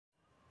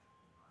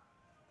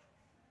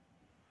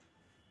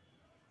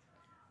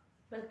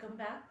Welcome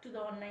back to the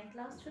online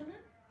class, children.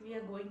 We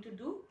are going to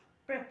do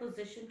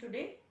preposition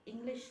today,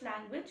 English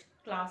language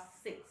class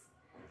 6.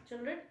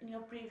 Children, in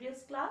your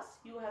previous class,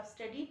 you have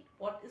studied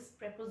what is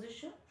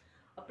preposition.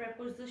 A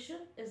preposition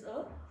is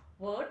a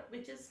word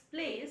which is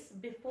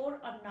placed before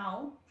a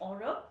noun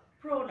or a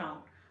pronoun.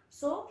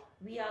 So,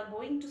 we are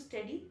going to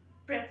study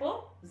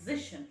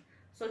preposition.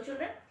 So,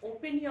 children,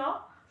 open your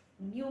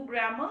new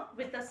grammar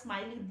with a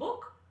smiley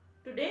book.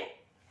 Today,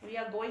 we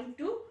are going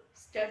to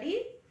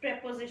study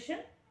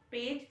preposition,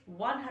 page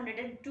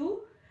 102,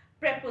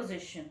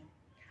 preposition.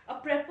 A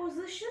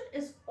preposition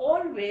is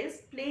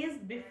always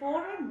placed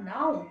before a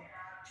noun,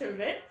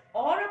 children,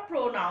 or a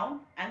pronoun,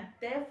 and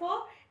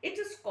therefore it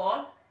is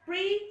called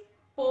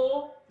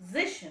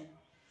preposition.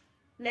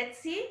 Let's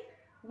see.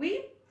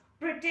 We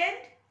pretend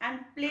and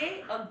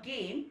play a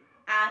game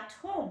at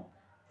home.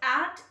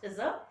 At is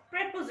a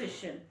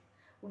preposition.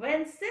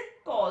 When Sid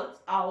calls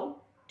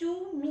out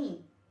to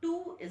me,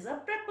 to is a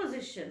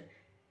preposition.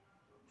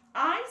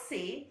 I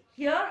say,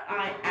 here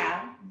I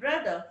am,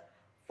 brother,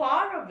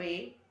 far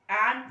away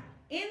and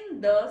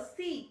in the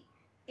sea.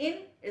 In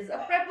is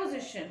a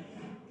preposition.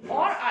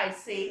 Or I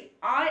say,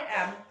 I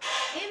am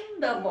in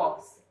the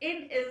box.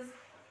 In is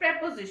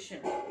preposition.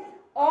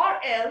 Or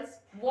else,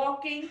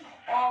 walking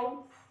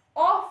out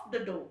of the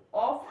door.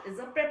 Off is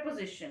a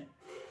preposition.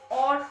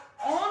 Or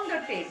on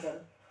the table.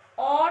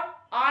 Or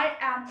I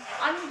am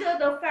under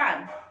the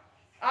fan.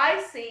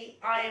 I say,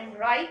 I am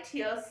right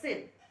here,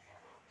 sit.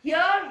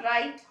 Here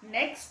right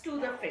next to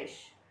the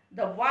fish,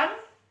 the one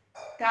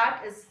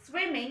that is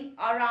swimming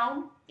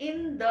around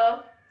in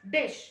the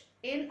dish.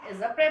 In is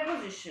a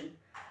preposition.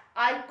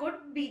 I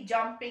could be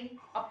jumping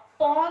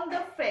upon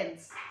the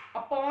fence.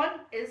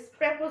 Upon is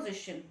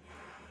preposition.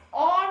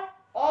 Or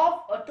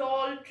off a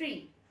tall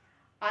tree.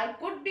 I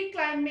could be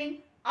climbing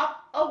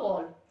up a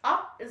wall.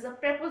 Up is a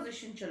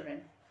preposition,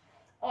 children.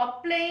 Or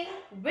playing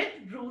with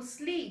Bruce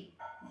Lee.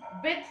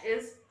 With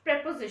is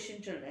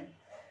preposition, children.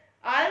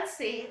 I'll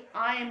say,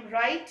 I am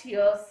right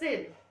here,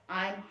 Sid.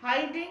 I am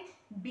hiding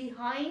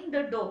behind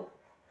the door.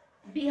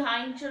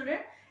 Behind,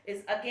 children,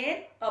 is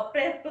again a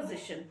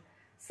preposition.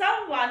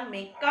 Someone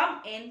may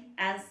come in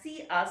and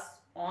see us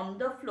on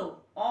the floor.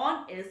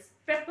 On is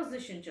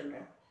preposition,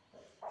 children.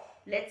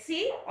 Let's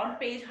see on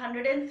page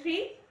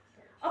 103.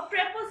 A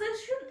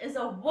preposition is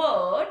a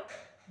word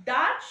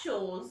that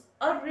shows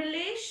a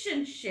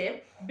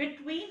relationship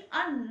between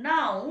a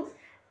noun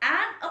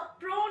and a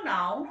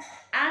pronoun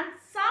and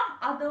some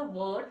other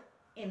word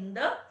in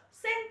the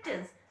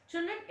sentence.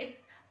 Children,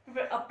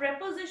 a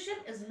preposition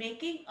is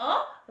making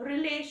a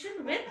relation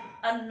with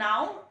a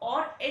noun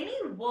or any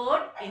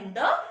word in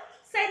the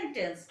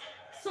sentence.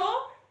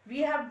 So, we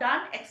have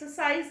done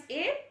exercise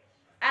A,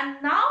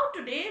 and now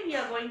today we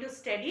are going to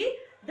study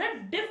the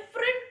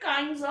different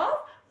kinds of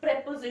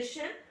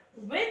preposition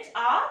which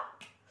are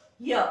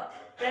here.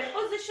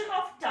 Preposition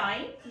of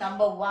time,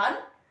 number 1.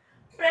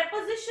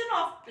 Preposition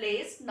of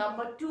place,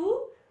 number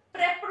 2.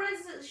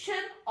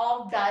 Preposition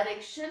of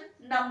direction,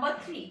 number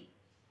 3.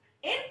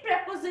 In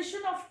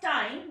preposition of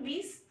time,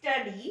 we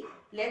study,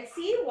 let's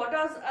see what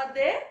are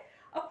there.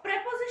 A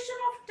preposition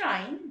of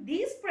time,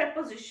 these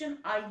prepositions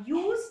are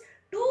used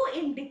to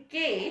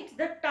indicate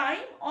the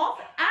time of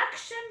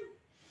action.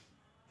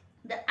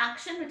 The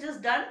action which is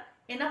done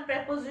in a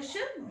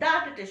preposition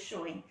that it is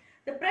showing.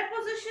 The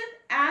preposition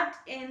at,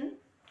 in,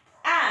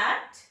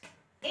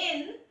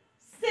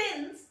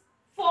 since,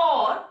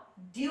 for,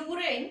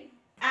 during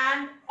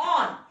and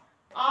on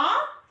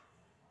are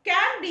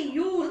can be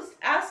used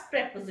as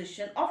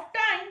preposition of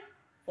time.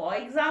 For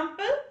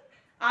example,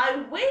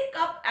 I wake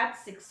up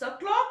at 6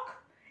 o'clock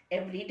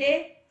every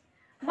day.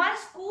 My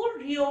school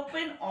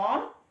reopened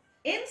on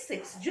in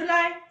 6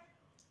 July.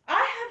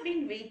 I have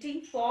been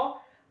waiting for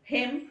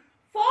him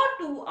for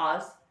 2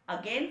 hours.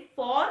 Again,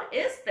 for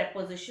is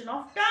preposition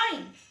of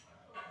time.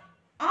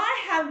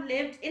 I have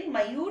lived in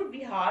Mayur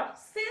Vihar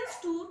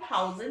since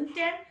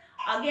 2010.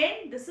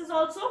 Again, this is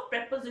also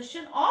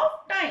preposition of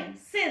time,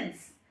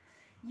 since.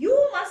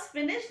 You must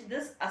finish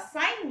this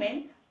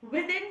assignment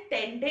within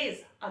 10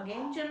 days.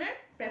 Again, children,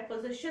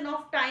 preposition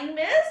of time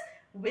is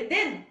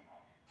within.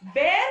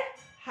 Bear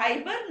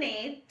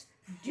hibernate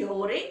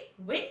during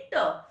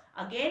winter.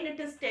 Again, it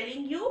is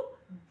telling you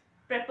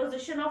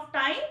preposition of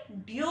time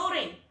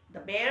during.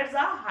 The bears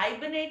are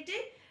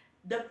hibernating.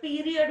 The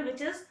period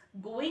which is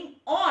going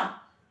on,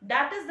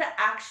 that is the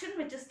action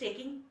which is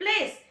taking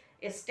place,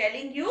 is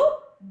telling you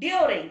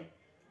during.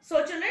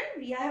 So, children,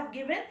 we have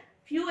given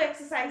few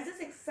exercises,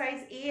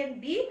 exercise A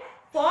and B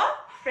for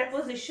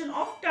preposition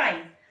of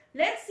time.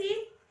 Let's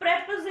see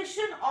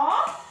preposition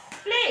of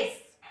place.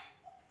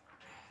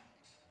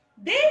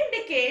 They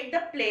indicate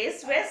the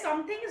place where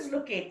something is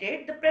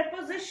located. The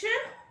preposition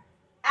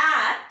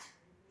at,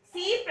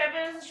 see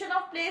preposition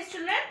of place,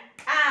 children,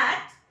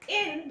 at,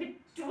 in,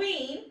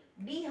 between,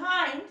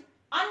 behind,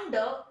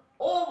 under,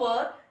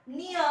 over,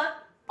 near,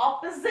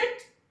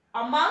 opposite,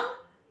 among,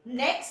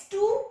 next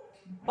to,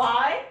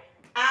 by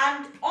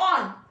and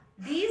on.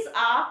 These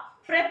are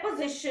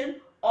preposition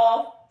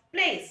of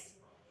place.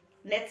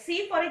 Let's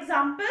see, for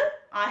example,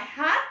 I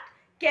had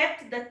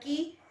kept the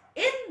key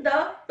in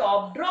the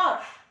top drawer.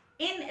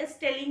 In is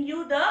telling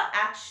you the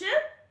action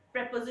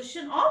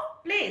preposition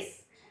of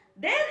place.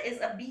 There is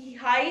a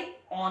beehive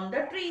on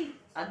the tree.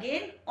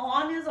 Again,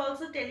 on is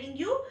also telling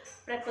you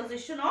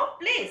preposition of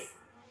place.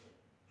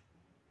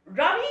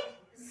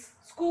 Ravi's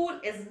school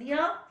is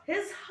near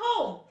his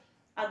home.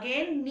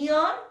 Again,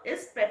 near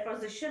is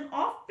preposition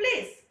of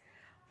place.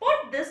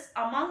 Put this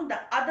among the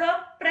other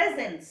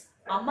presents.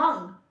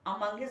 Among.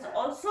 Among is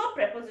also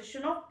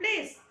preposition of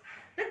place.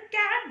 The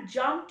cat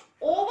jumped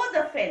over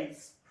the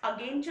fence.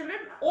 Again, children,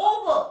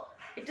 over.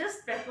 It is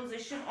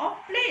preposition of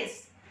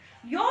place.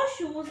 Your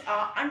shoes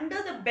are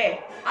under the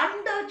bed.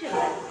 Under,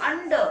 children,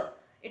 under.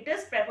 It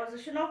is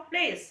preposition of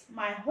place.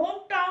 My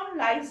hometown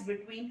lies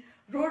between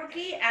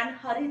Roorkee and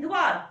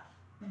Haridwar.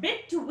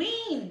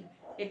 Between.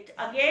 It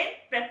again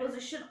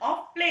preposition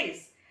of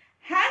place.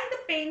 Hang the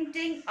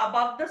painting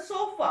above the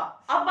sofa.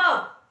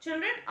 Above.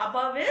 Children,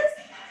 above is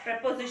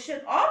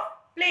preposition of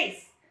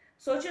place.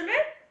 So children,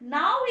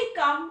 now we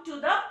come to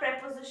the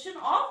preposition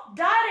of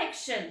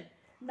direction.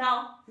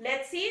 Now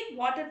let's see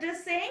what it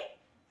is saying.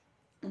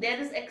 There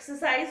is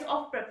exercise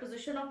of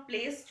preposition of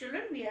place,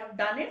 children. We have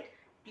done it.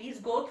 Please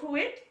go through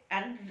it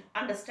and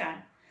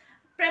understand.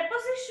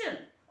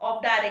 Preposition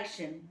of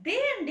direction. They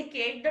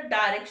indicate the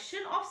direction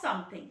of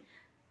something.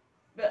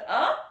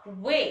 A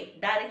way.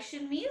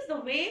 Direction means the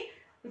way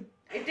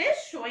it is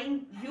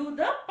showing you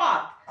the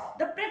path.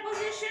 The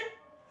preposition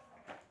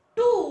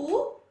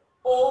to,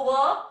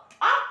 over,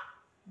 up,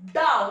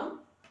 down,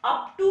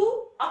 up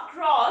to,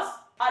 across,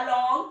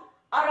 along,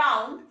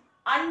 around,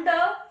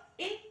 under,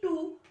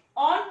 into,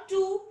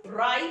 onto,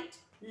 right,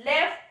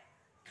 left,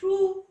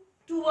 through,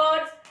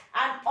 towards,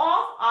 and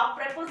off are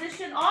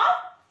preposition of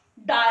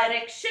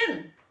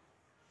direction.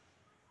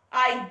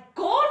 I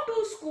go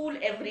to school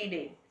every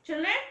day.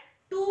 Children,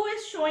 to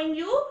is showing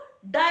you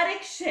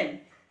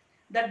direction.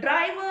 The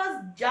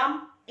drivers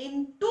jump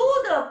into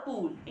the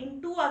pool.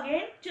 Into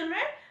again, children,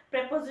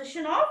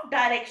 preposition of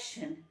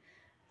direction.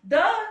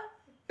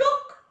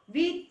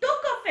 We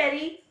took a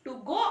ferry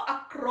to go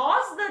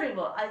across the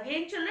river.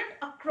 Again, children,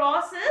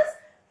 across is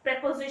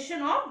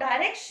preposition of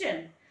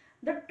direction.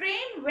 The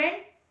train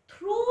went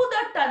through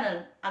the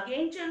tunnel.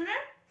 Again, children,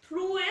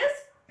 through is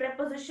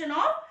preposition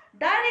of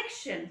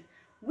direction.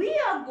 We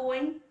are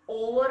going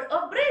over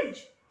a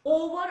bridge.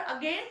 Over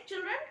again,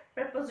 children,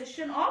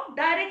 preposition of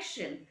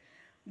direction.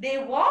 They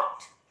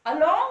walked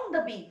along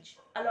the beach.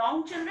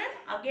 Along, children,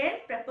 again,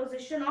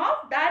 preposition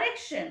of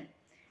direction.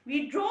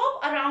 We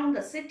drove around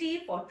the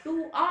city for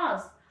 2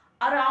 hours.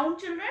 Around,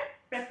 children,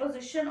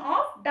 preposition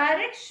of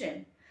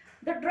direction.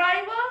 The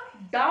driver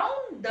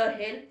down the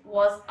hill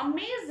was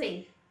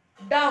amazing.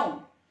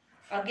 Down.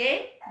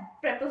 Again,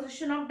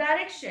 preposition of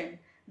direction.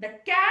 The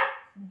cat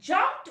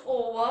jumped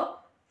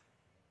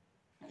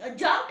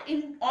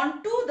in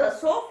onto the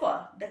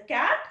sofa. The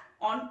cat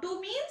onto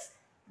means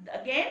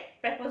again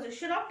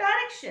preposition of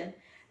direction.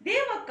 They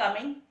were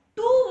coming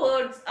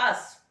towards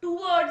us.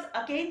 Towards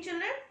again,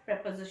 children,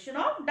 preposition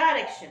of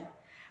direction.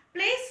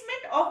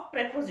 Placement of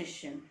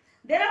preposition.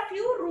 There are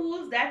few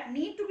rules that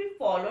need to be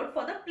followed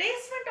for the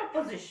placement of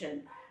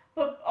preposition.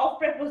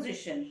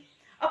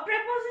 A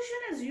preposition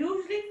is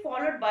usually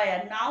followed by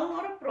a noun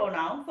or a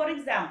pronoun. For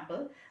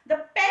example,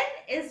 the pen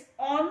is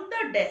on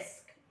the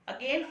desk.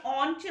 Again,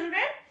 on,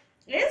 children,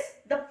 is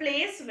the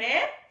place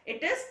where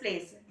it is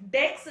placed.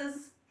 Desk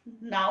is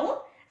noun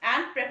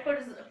and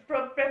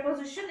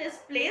preposition is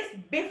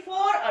placed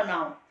before a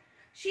noun.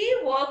 She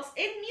works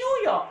in New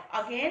York.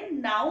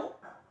 Again, noun.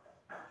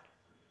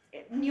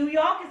 New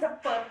York is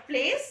a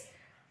place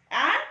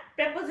and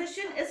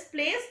preposition is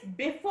placed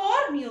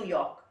before New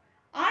York.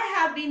 I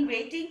have been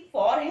waiting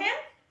for him.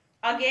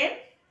 Again,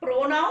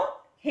 pronoun.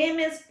 Him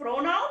is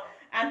pronoun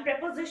and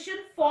preposition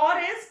for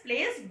is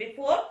placed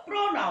before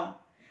pronoun.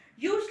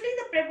 Usually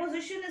the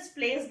preposition is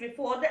placed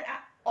before the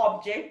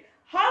object.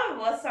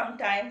 However,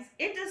 sometimes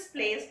it is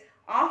placed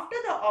after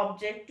the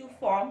object to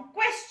form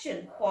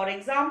question. For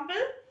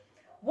example,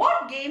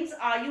 what games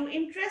are you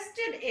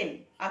interested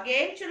in?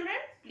 Again, children,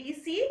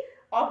 please see,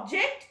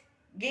 object,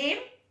 game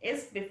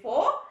is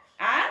before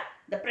and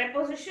the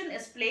preposition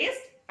is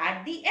placed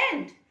at the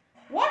end.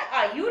 What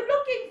are you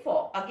looking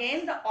for?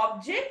 Again, the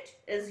object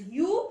is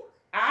you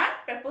and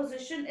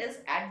preposition is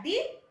at the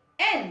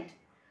end.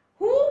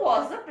 Who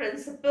was the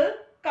principal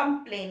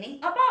complaining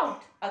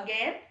about?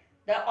 Again,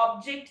 the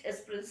object is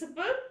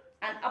principal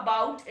and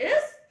about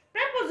is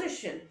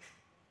preposition.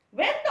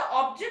 When the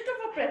object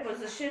of a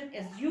preposition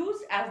is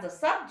used as the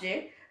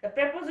subject, the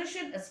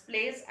preposition is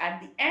placed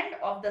at the end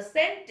of the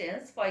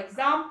sentence. For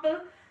example,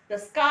 the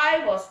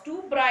sky was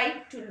too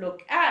bright to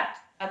look at.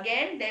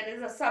 Again, there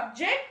is a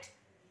subject,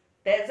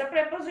 there is a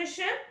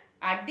preposition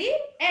at the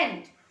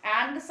end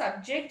and the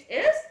subject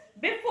is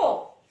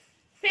before.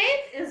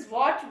 Faith is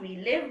what we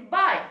live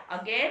by.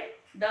 Again,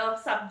 the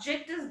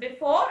subject is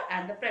before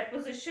and the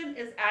preposition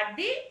is at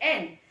the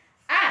end.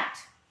 At.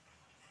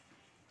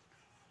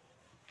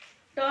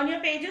 Turn your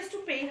pages to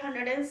page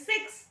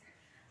 106.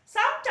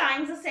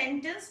 Sometimes a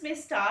sentence may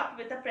start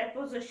with a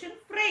preposition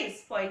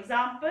phrase. For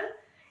example,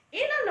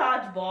 In a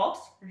large box,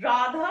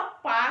 Radha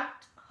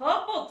packed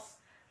her books.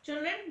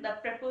 Children, the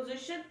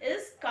preposition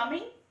is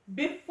coming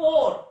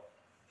before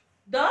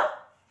the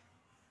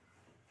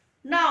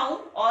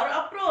noun or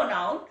a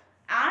pronoun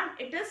and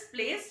it is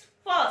placed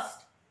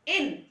first.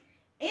 In.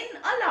 In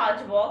a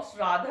large box,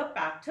 Radha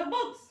packed her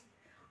books.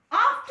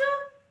 After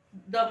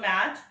the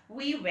match,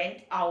 we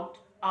went out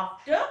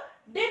after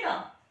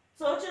dinner.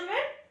 So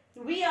children,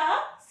 we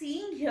are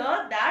seeing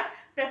here that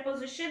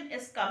preposition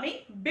is coming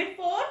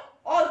before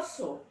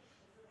also.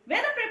 When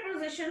a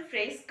preposition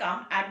phrase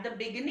comes at the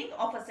beginning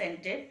of a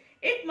sentence,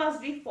 it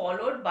must be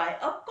followed by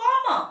a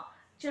comma.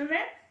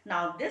 Children,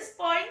 now this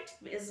point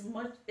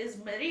is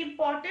very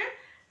important.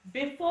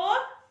 Before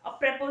a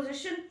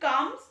preposition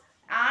comes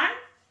and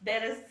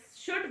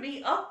should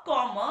be a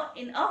comma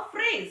in a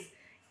phrase.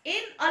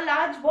 In a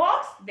large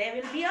box, there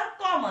will be a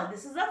comma.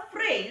 This is a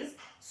phrase,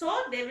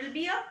 so there will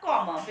be a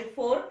comma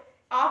before,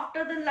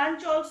 after the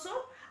lunch also,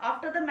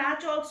 after the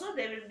match also,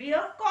 there will be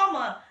a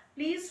comma.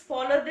 Please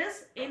follow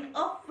this in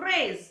a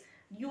phrase.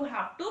 You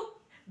have to,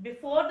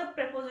 before the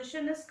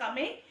preposition is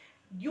coming,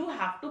 you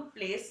have to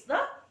place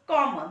the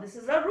comma. This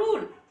is a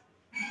rule.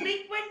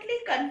 Frequently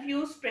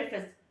confused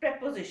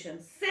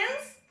prepositions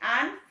since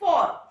and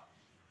for.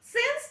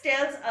 Since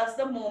tells us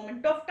the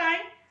moment of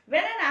time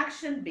when an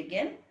action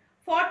begins.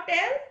 For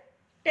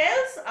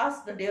tells us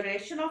the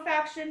duration of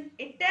action.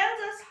 It tells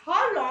us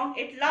how long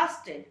it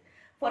lasted.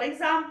 For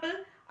example,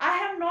 I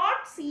have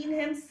not seen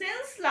him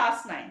since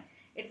last night.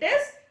 It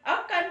is a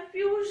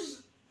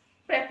confused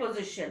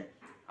preposition.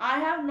 I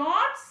have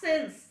not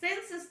since.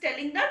 Since is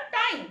telling the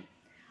time.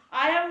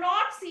 I have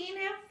not seen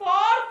him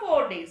for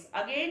 4 days.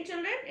 Again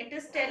children, it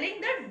is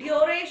telling the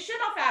duration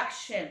of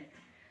action.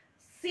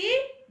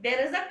 See,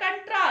 there is a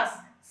contrast.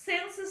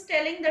 Since is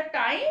telling the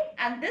time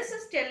and this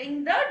is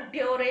telling the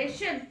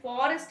duration.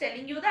 For is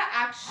telling you the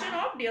action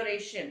of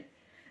duration.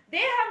 They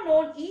have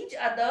known each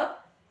other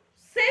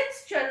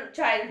since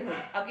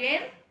childhood.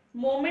 Again,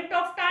 moment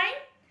of time.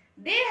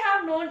 They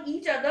have known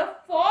each other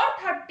for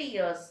 30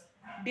 years.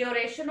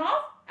 Duration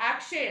of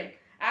action.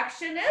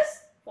 Action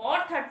is for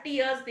 30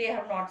 years they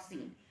have not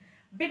seen.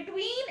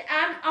 Between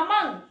and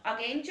among.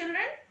 Again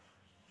children,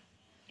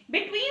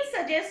 between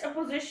suggests a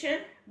position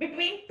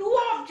between two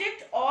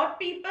objects or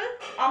people.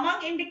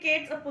 Among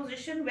indicates a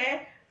position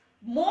where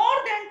more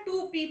than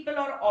two people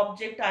or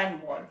object are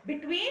involved.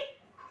 Between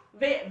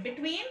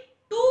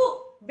two,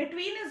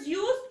 between is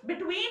used,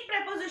 between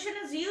preposition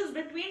is used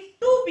between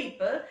two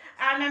people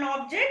and an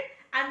object,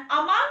 and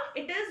among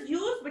it is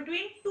used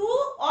between two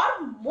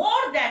or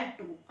more than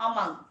two.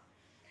 Among.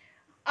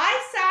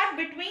 I sat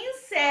between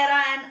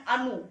Sarah and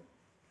Anu.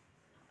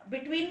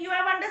 Between, you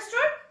have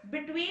understood?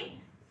 Between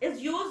is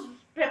used,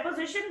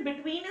 preposition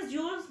between is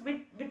used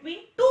between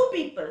two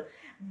people.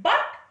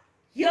 But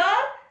here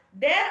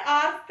there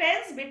are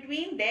fence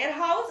between their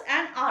house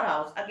and our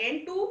house.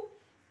 Again two.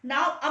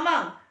 Now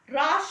among.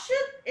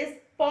 Rashid is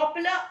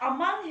popular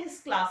among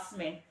his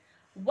classmates.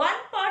 One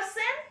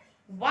person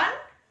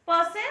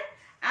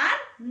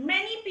and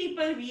many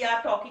people we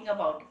are talking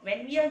about.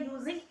 When we are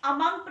using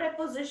among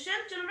preposition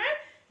children,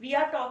 we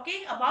are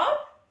talking about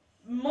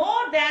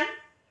more than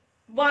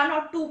one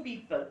or two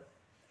people.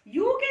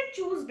 You can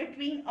choose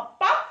between a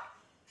pup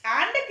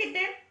and a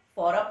kitten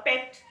for a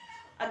pet.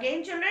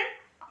 Again children,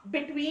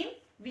 between,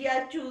 we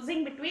are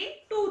choosing between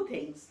two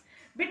things.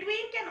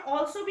 Between can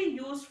also be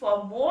used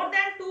for more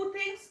than two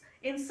things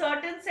in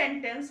certain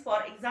sentence.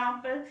 For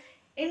example,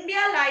 India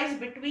lies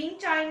between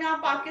China,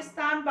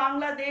 Pakistan,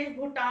 Bangladesh,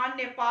 Bhutan,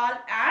 Nepal,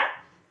 and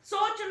so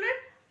children,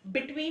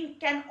 between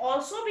can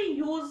also be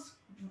used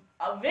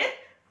with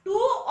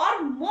two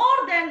or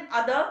more than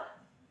other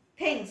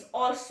things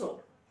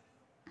also.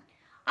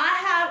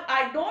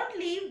 I don't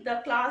leave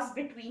the class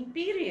between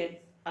periods.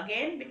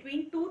 Again,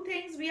 between two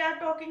things we are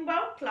talking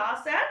about,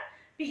 class and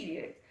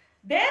periods.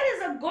 There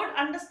is a good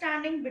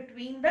understanding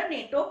between the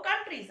NATO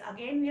countries.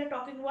 Again, we are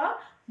talking about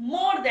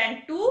more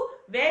than two,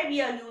 where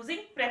we are using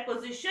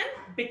preposition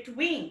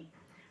between.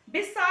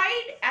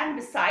 Beside and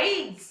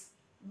besides.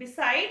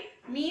 Beside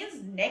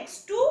means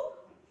next to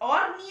or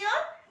near,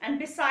 and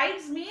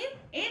besides mean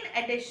in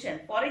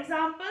addition. For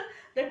example,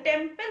 the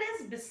temple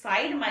is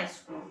beside my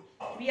school.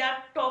 We are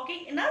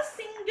talking in a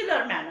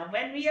singular manner.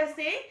 When we are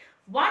saying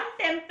one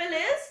temple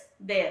is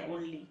there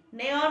only.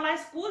 Near my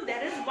school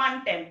there is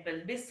one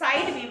temple.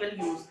 Beside we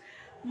will use.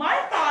 My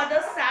father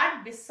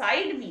sat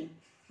beside me.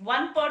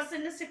 One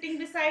person is sitting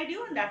beside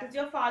you and that is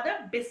your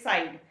father.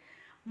 Beside.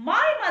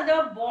 My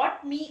mother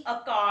bought me a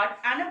card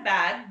and a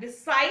bag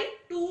beside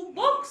two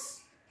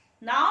books.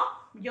 Now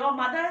your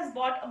mother has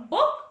bought a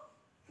book.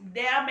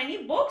 There are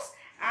many books,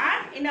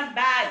 and in a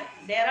bag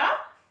there are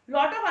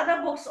lot of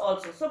other books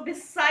also. So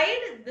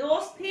beside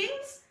those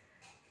things,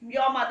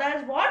 your mother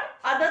has bought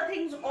other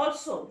things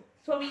also.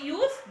 So we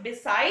use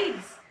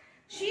besides.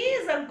 She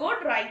is a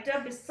good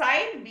writer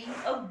beside being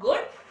a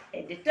good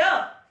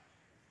editor.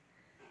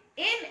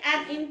 In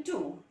and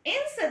into.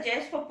 In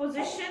suggests for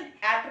position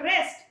at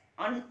rest.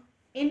 On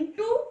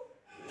into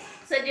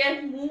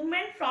suggests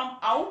movement from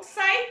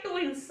outside to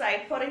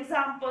inside. For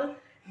example,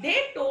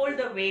 They told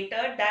the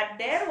waiter that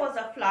there was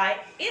a fly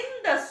in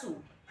the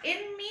soup.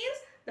 In means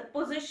the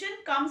position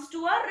comes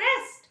to a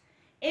rest.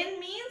 In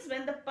means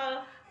when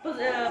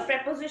the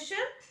preposition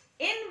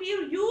in we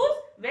use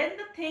when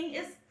the thing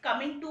is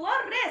coming to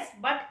a rest.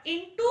 But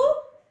into,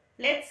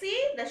 let's see,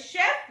 the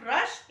chef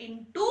rushed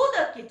into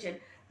the kitchen.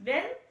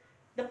 When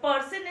the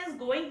person is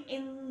going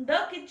in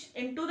the kitchen,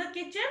 into the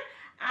kitchen,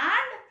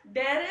 and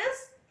there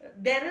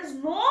is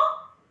no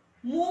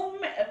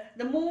movement.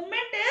 The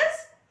movement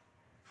is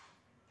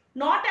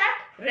not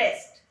at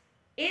rest.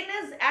 In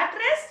is at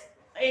rest,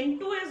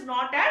 into is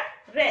not at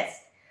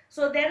rest.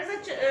 So there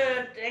is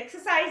a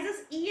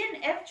exercises E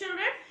and F,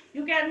 children.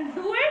 You can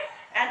do it,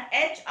 and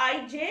H,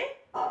 I, J,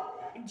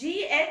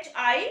 G, H,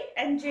 I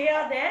and J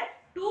are there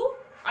to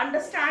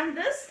understand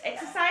this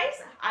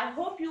exercise. I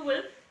hope you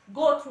will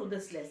go through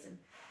this lesson.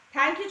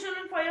 Thank you,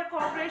 children, for your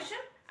cooperation,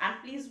 and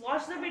please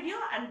watch the video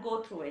and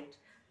go through it.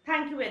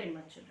 Thank you very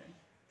much, children.